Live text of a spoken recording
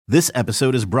This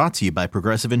episode is brought to you by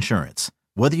Progressive Insurance.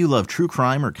 Whether you love true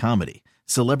crime or comedy,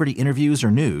 celebrity interviews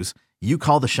or news, you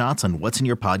call the shots on what's in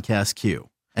your podcast queue.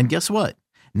 And guess what?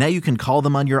 Now you can call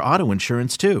them on your auto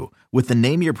insurance too with the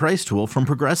Name Your Price tool from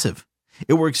Progressive.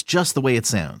 It works just the way it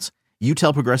sounds. You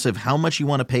tell Progressive how much you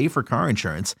want to pay for car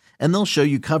insurance, and they'll show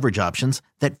you coverage options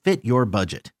that fit your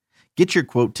budget. Get your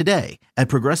quote today at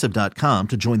Progressive.com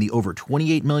to join the over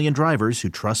 28 million drivers who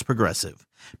trust Progressive.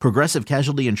 Progressive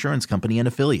Casualty Insurance Company and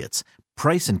Affiliates.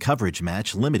 Price and coverage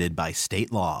match limited by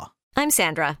state law. I'm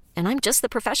Sandra, and I'm just the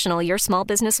professional your small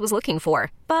business was looking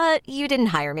for. But you didn't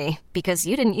hire me because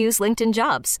you didn't use LinkedIn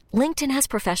Jobs. LinkedIn has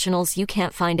professionals you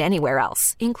can't find anywhere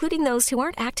else, including those who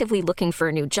aren't actively looking for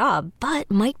a new job, but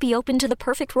might be open to the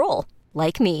perfect role,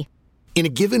 like me. In a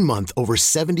given month, over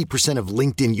 70% of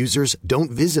LinkedIn users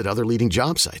don't visit other leading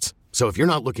job sites. So if you're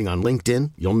not looking on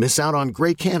LinkedIn, you'll miss out on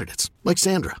great candidates like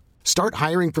Sandra. Start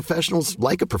hiring professionals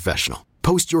like a professional.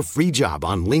 Post your free job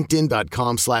on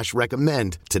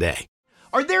linkedin.com/recommend today.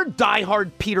 Are there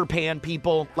diehard Peter Pan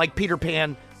people, like Peter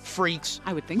Pan freaks?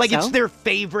 I would think like so. Like it's their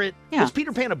favorite? Yeah. Was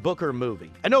Peter Pan a book or a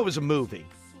movie? I know it was a movie.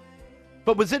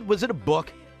 But was it a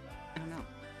book? I don't know.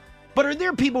 But are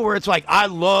there people where it's like, I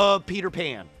love Peter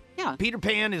Pan? Yeah. Peter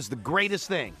Pan is the greatest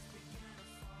thing.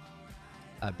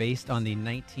 Based on the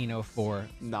 1904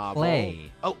 Novel.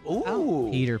 play, Oh,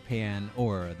 Peter Pan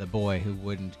or the Boy Who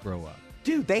Wouldn't Grow Up.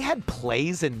 Dude, they had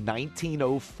plays in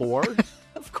 1904?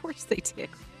 Of course they did.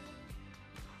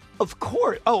 Of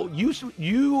course. Oh, you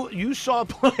saw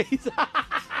plays?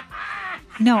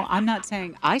 No, I'm not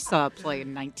saying I saw a play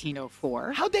in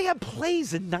 1904. How'd they have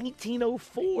plays in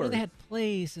 1904? They had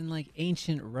plays in like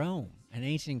ancient Rome and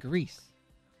ancient Greece.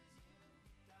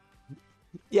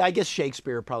 Yeah, I guess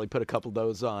Shakespeare probably put a couple of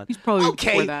those on. He's probably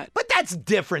okay, before that. But that's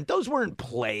different. Those weren't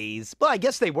plays. Well, I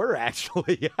guess they were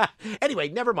actually. Anyway,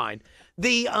 never mind.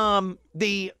 Okay,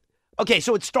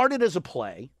 so it started as a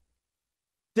play.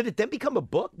 Did it then become a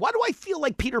book? Why do I feel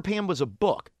like Peter Pan was a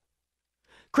book?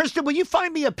 Kristen, will you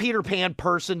find me a Peter Pan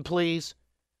person, please?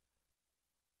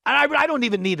 And I don't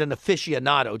even need an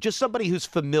aficionado, just somebody who's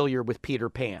familiar with Peter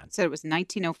Pan. Said it was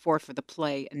 1904 for the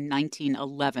play and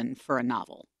 1911 for a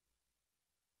novel.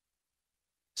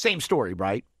 Same story,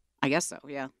 right? I guess so,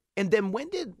 yeah. And then when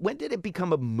did it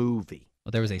become a movie?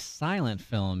 Well, there was a silent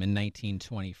film in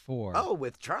 1924. Oh,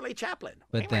 with Charlie Chaplin.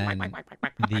 But then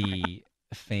the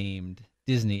famed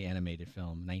Disney animated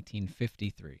film,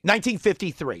 1953.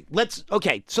 1953.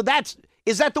 Okay, so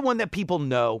is that the one that people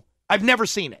know? I've never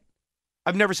seen it.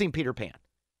 I've never seen Peter Pan.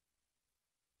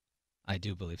 I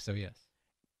do believe so, yes.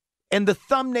 And the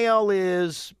thumbnail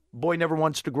is Boy Never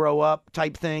Wants to Grow Up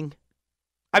type thing.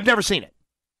 I've never seen it,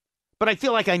 but I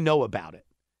feel like I know about it.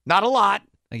 Not a lot.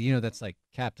 Like, that's like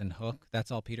Captain Hook.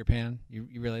 That's all Peter Pan. You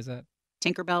realize that?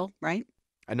 Tinkerbell, right?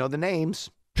 I know the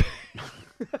names.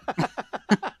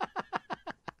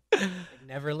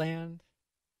 Neverland.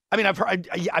 I mean, I've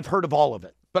heard of all of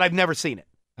it, but I've never seen it.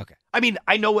 Okay. I mean,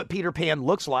 I know what Peter Pan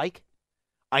looks like.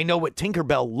 I know what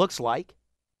Tinkerbell looks like.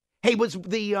 Hey, was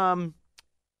the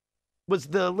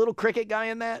little cricket guy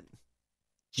in that?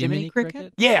 Jiminy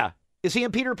Cricket? Yeah. Is he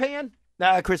in Peter Pan?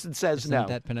 Kristen says Isn't no.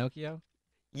 that Pinocchio?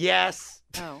 Yes.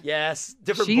 Oh. Yes.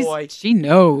 Different boy. She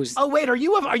knows. Oh, wait. Are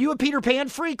you a Peter Pan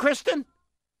freak, Kristen?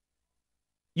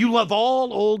 You love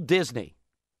all old Disney.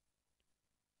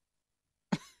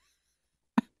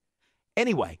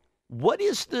 Anyway, what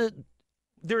is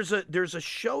there's a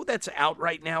show that's out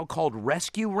right now called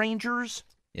Rescue Rangers.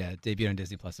 Yeah, it debuted on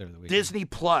Disney Plus over the weekend. Disney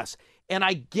Plus. And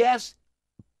I guess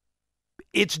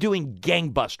it's doing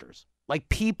gangbusters. Like,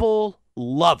 people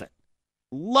love it.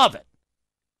 Love it.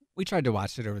 We tried to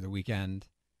watch it over the weekend.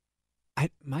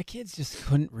 My kids just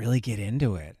couldn't really get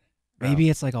into it. Maybe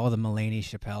it's like all the Mulaney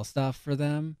Chappelle stuff for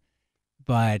them,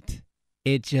 but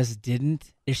it just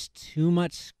didn't. There's too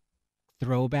much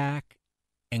throwback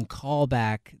and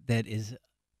callback that is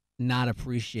not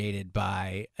appreciated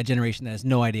by a generation that has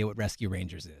no idea what Rescue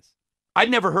Rangers is.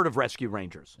 I'd never heard of Rescue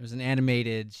Rangers. It was an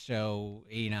animated show,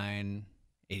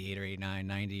 88 or 89,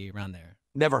 90, around there.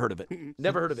 Never heard of it.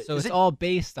 Never heard of it. So it's all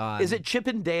based on... Is it Chip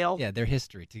and Dale? Yeah, their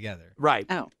history together. Right.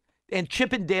 Oh. And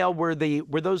Chip and Dale, were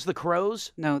those the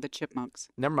crows? No, the chipmunks.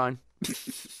 Never mind.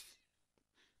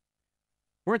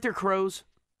 Weren't there crows?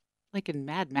 Like in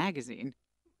Mad Magazine.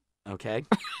 Okay.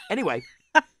 Anyway.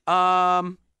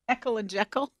 Eckle and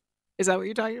Jekyll? Is that what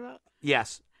you're talking about?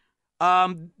 Yes.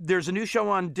 There's a new show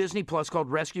on Disney Plus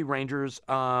called Rescue Rangers.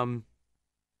 Oh,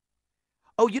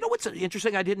 you know what's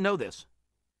interesting? I didn't know this.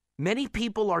 Many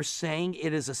people are saying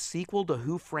it is a sequel to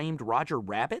Who Framed Roger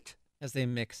Rabbit? As they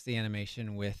mix the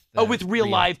animation with... with real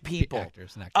live people.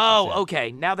 Actors and actresses, Oh, yeah.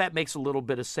 okay. Now that makes a little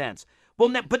bit of sense.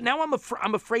 Well, but now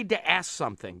I'm afraid to ask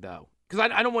something, though, because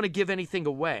I don't want to give anything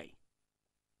away.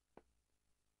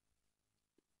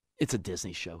 It's a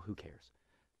Disney show. Who cares?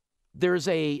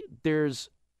 There's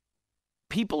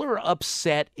people are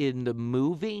upset in the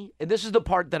movie, and this is the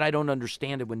part that I don't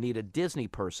understand and would need a Disney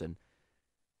person.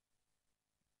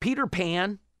 Peter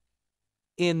Pan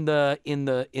in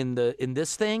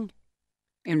this thing,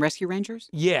 In Rescue Rangers?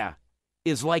 yeah,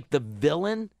 is like the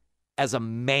villain as a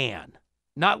man,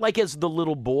 not like as the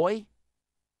little boy,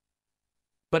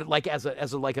 but like as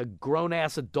a grown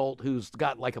ass adult who's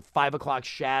got like a 5 o'clock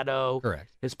shadow.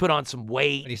 Correct. Has put on some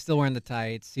weight. But he's still wearing the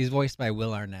tights. He's voiced by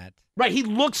Will Arnett. Right, he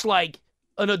looks like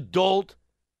an adult.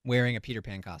 Wearing a Peter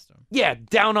Pan costume. Yeah,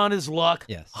 down on his luck.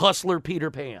 Yes. Hustler Peter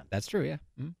Pan. That's true, yeah.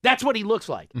 Mhm. That's what he looks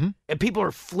like. Mhm. And people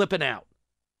are flipping out.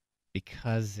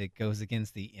 Because it goes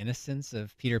against the innocence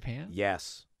of Peter Pan?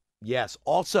 Yes. Yes.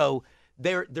 Also,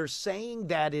 they're saying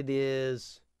that it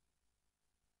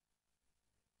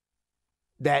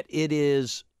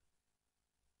is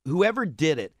whoever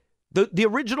did it. The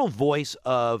original voice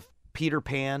of Peter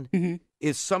Pan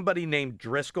is somebody named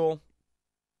Driscoll.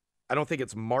 I don't think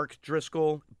it's Mark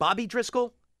Driscoll. Bobby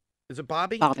Driscoll? Is it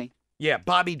Bobby? Bobby. Yeah,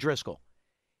 Bobby Driscoll.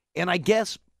 And I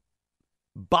guess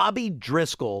Bobby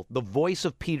Driscoll, the voice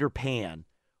of Peter Pan,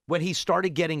 when he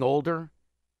started getting older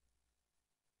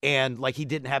and like he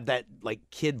didn't have that like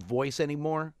kid voice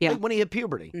anymore, Yeah. like when he hit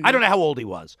puberty. I don't know how old he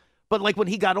was, but like when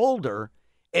he got older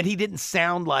and he didn't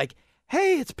sound like,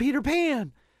 hey, it's Peter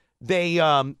Pan. They,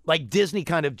 like Disney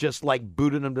kind of just like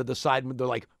booted him to the side and they're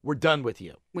like, we're done with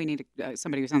you. We need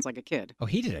somebody who sounds like a kid. Oh,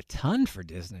 he did a ton for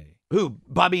Disney. Who?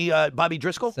 Bobby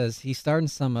Driscoll? Says he starred in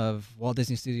some of Walt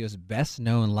Disney Studios'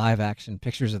 best-known live-action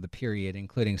pictures of the period,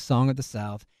 including Song of the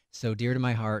South, So Dear to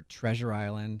My Heart, Treasure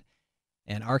Island,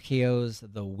 and RKO's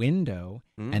The Window,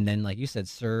 and then, like you said,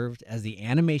 served as the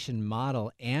animation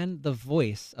model and the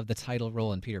voice of the title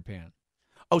role in Peter Pan.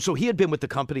 Oh, so he had been with the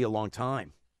company a long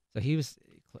time. So he was,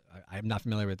 I'm not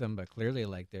familiar with them, but clearly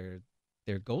like their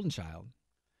golden child.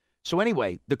 So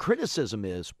anyway, the criticism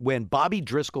is when Bobby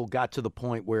Driscoll got to the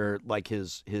point where like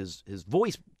his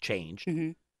voice changed,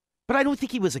 but I don't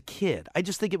think he was a kid. I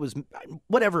just think it was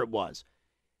whatever it was.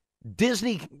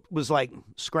 Disney was like,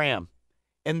 scram,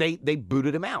 and they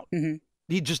booted him out.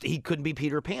 He couldn't be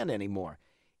Peter Pan anymore.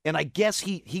 And I guess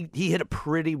he hit a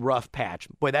pretty rough patch.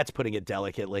 Boy, that's putting it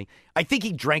delicately. I think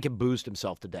he drank and boozed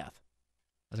himself to death.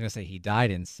 I was going to say he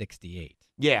died in 1968.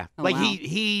 Yeah. Oh, like wow.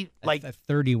 he like At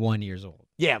 31 years old.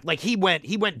 yeah, like he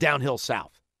went downhill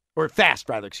south. Or fast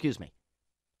rather, excuse me.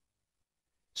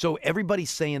 So everybody's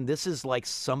saying this is like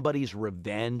somebody's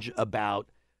revenge about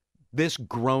this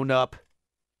grown-up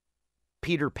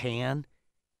Peter Pan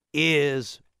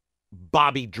is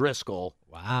Bobby Driscoll.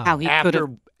 Wow. How he could After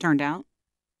have turned out?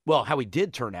 well, how he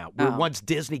did turn out. Where Oh. once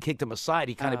Disney kicked him aside,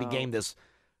 he kind of Oh. became this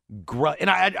and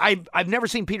I've never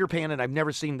seen Peter Pan, and I've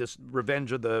never seen this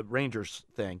Revenge of the Rangers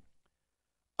thing.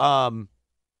 But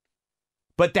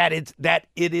that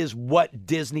it is what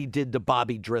Disney did to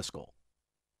Bobby Driscoll.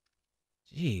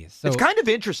 Jeez. So It's kind of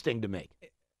interesting to me.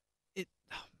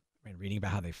 reading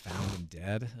about how they found him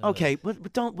dead. Okay,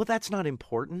 but that's not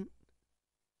important.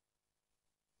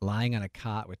 Lying on a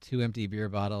cot with 2 empty beer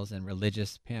bottles and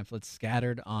religious pamphlets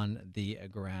scattered on the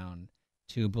ground.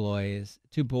 Two boys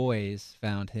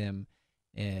found him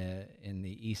in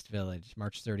the East Village,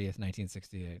 March 30th,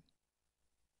 1968.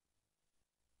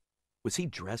 Was he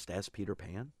dressed as Peter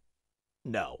Pan?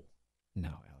 No. No,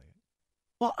 Elliot.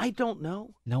 Well, I don't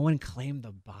know. No one claimed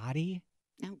the body?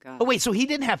 Oh, God. Oh, wait, so he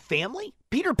didn't have family?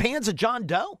 Peter Pan's a John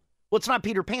Doe? Well, it's not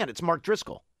Peter Pan. It's Mark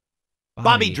Driscoll.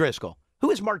 Bobby Driscoll.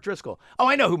 Who is Mark Driscoll? Oh,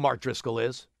 I know who Mark Driscoll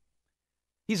is.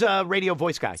 He's a radio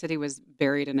voice guy. Said he was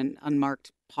buried in an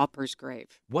unmarked pauper's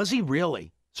grave. Was he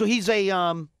really? So he's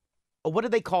what do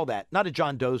they call that? Not a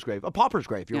John Doe's grave, a pauper's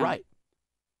grave. You're Yeah. right.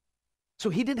 So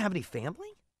he didn't have any family?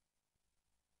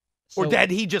 So, Or did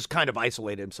he just kind of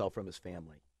isolate himself from his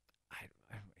family?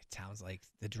 it sounds like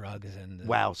the drugs and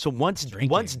Wow. So once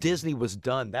drinking. Disney was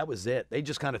done, that was it. They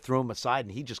just kind of threw him aside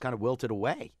and he just kind of wilted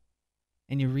away.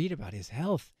 And you read about his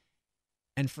health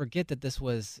and forget that this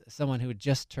was someone who had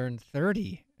just turned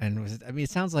 30 and was, I mean, it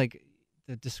sounds like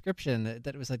the description that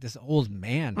it was like this old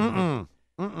man.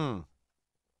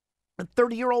 A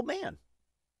 30-year-old man.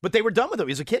 But they were done with him.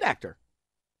 He's a kid actor.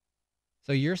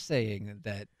 So you're saying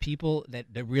that people that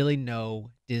really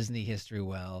know Disney history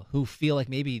well, who feel like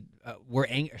maybe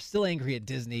are still angry at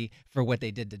Disney for what they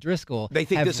did to Driscoll, They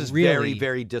think have this is really, very,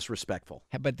 very disrespectful.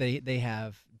 but they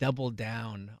have doubled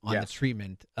down on Yes. the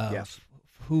treatment of Yes.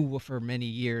 who for many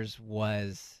years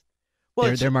was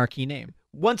Well, their marquee name.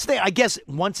 Once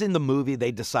in the movie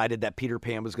they decided that Peter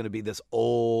Pan was going to be this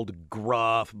old,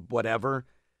 gruff, whatever,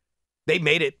 they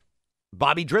made it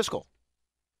Bobby Driscoll.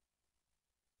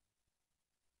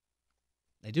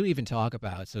 They do even talk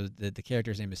about, so the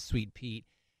character's name is Sweet Pete.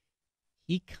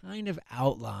 He kind of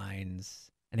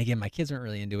outlines, and again, my kids aren't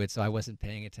really into it, so I wasn't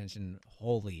paying attention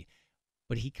wholly,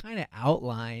 but he kind of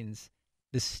outlines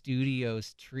the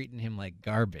studios treating him like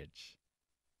garbage.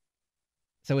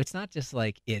 So it's not just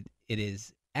like it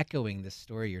is echoing the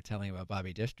story you're telling about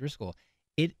Bobby Driscoll.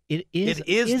 It is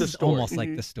the story. Almost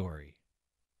like the story.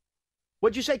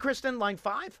 What'd you say, Kristen? Line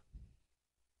 5?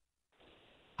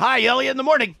 Hi, Elliot, in the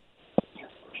morning.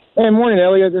 Hey, morning,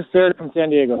 Elliot. This is Eric from San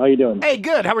Diego. How you doing? Hey,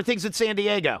 good. How are things in San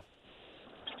Diego?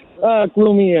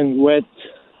 Gloomy and wet.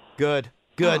 Good.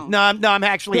 Oh. No, I'm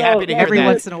actually happy to hear every that.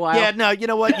 once in a while. Yeah, no, you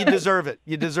know what? You deserve it.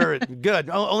 You deserve it. Good.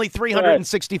 Only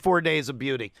 364 days of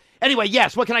beauty. Anyway,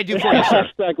 yes, what can I do for you, sir?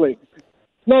 Exactly.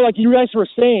 No, like you guys were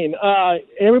saying,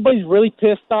 everybody's really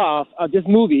pissed off at this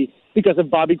movie because of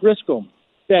Bobby Driscoll.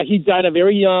 That he died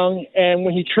very young, and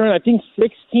when he turned, I think,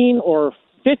 16 or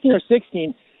 15 or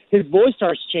 16, his voice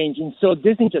starts changing, so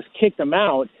Disney just kicked him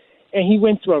out, and he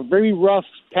went through a very rough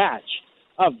patch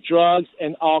of drugs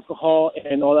and alcohol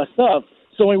and all that stuff.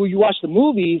 So when you watch the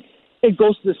movie, it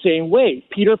goes the same way.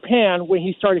 Peter Pan, when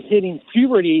he started hitting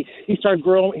puberty, he started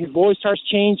growing, his voice starts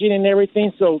changing and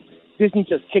everything, so Disney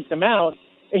just kicked him out,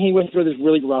 and he went through this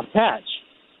really rough patch.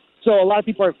 So a lot of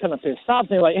people are kind of pissed off.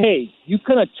 They're like, hey, you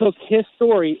kind of took his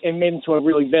story and made him into a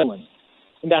really villain,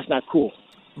 and that's not cool.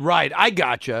 Right, I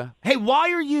gotcha. Hey,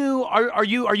 why are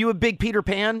you a big Peter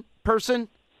Pan person?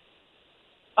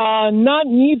 Not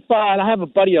me, but I have a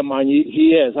buddy of mine.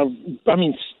 He is. I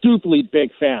mean, stupidly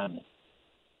big fan.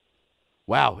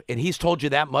 Wow, and he's told you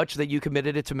that much that you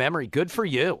committed it to memory. Good for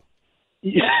you.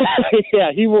 Yeah,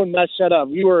 he will not shut up.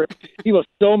 He was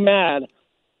so mad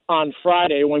on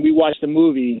Friday when we watched the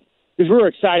movie because we were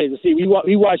excited to see. We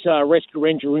watched Rescue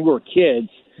Ranger when we were kids.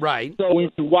 Right. So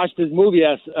when we watched this movie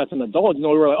as an adult, we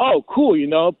were like, oh, cool,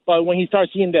 But when he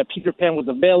started seeing that Peter Pan was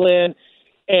a villain,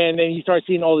 and then he started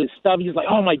seeing all this stuff, he's like,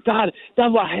 oh, my God,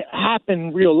 that's what happened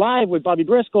in real life with Bobby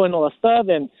Driscoll and all that stuff.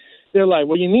 And they're like,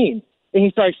 what do you mean? And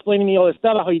he started explaining to me all this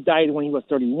stuff, how he died when he was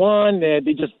 31.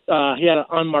 He had an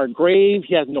unmarked grave.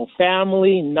 He has no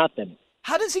family, nothing.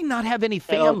 How does he not have any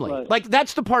family? Like,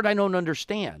 that's the part I don't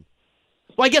understand.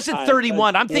 Well, I guess at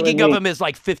 31, I'm thinking of him as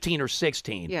like 15 or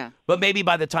 16. Yeah. But maybe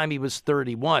by the time he was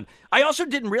 31. I also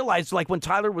didn't realize, like, when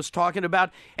Tyler was talking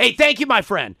about, hey, thank you, my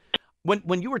friend.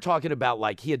 When you were talking about,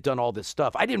 like, he had done all this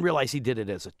stuff, I didn't realize he did it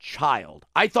as a child.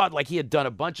 I thought, like, he had done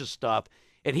a bunch of stuff,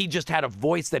 and he just had a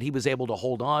voice that he was able to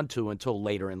hold on to until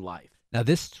later in life. Now,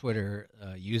 this Twitter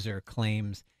user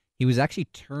claims he was actually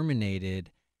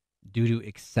terminated due to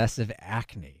excessive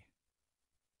acne.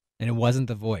 And it wasn't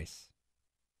the voice.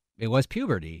 It was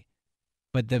puberty,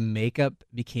 but the makeup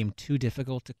became too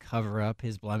difficult to cover up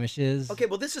his blemishes. Okay,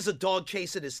 well, this is a dog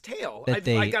chasing his tail.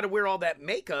 I got to wear all that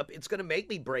makeup. It's going to make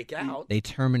me break out. They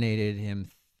terminated him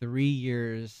 3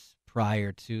 years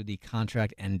prior to the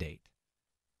contract end date.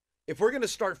 If we're going to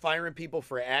start firing people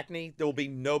for acne, there will be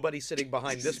nobody sitting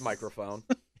behind this microphone.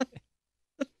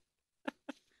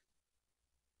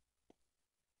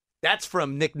 That's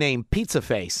from nickname Pizza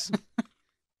Face.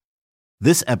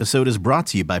 This episode is brought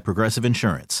to you by Progressive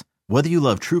Insurance. Whether you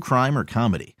love true crime or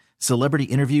comedy, celebrity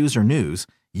interviews or news,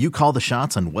 you call the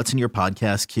shots on what's in your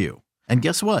podcast queue. And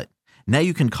guess what? Now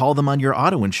you can call them on your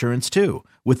auto insurance too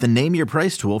with the Name Your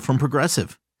Price tool from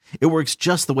Progressive. It works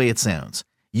just the way it sounds.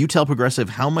 You tell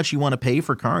Progressive how much you want to pay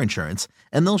for car insurance,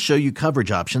 and they'll show you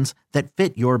coverage options that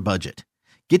fit your budget.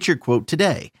 Get your quote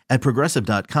today at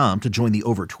Progressive.com to join the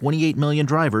over 28 million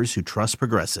drivers who trust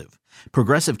Progressive.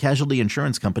 Progressive Casualty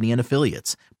Insurance Company and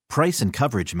Affiliates. Price and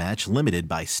coverage match limited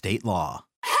by state law.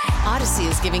 Odyssey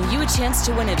is giving you a chance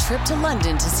to win a trip to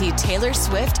London to see Taylor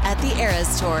Swift at the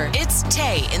Eras Tour. It's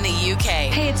Tay in the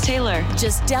UK. Hey, it's Taylor.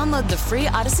 Just download the free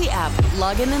Odyssey app,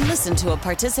 log in and listen to a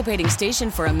participating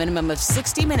station for a minimum of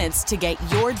 60 minutes to get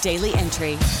your daily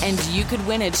entry. And you could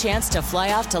win a chance to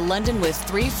fly off to London with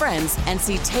 3 friends and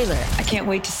see Taylor. I can't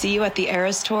wait to see you at the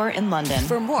Eras Tour in London.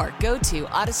 For more, go to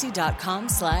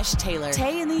odyssey.com/Taylor.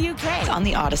 Tay in the UK. It's on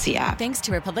the Odyssey app. Thanks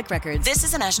to Republic Records. This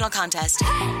is a national contest.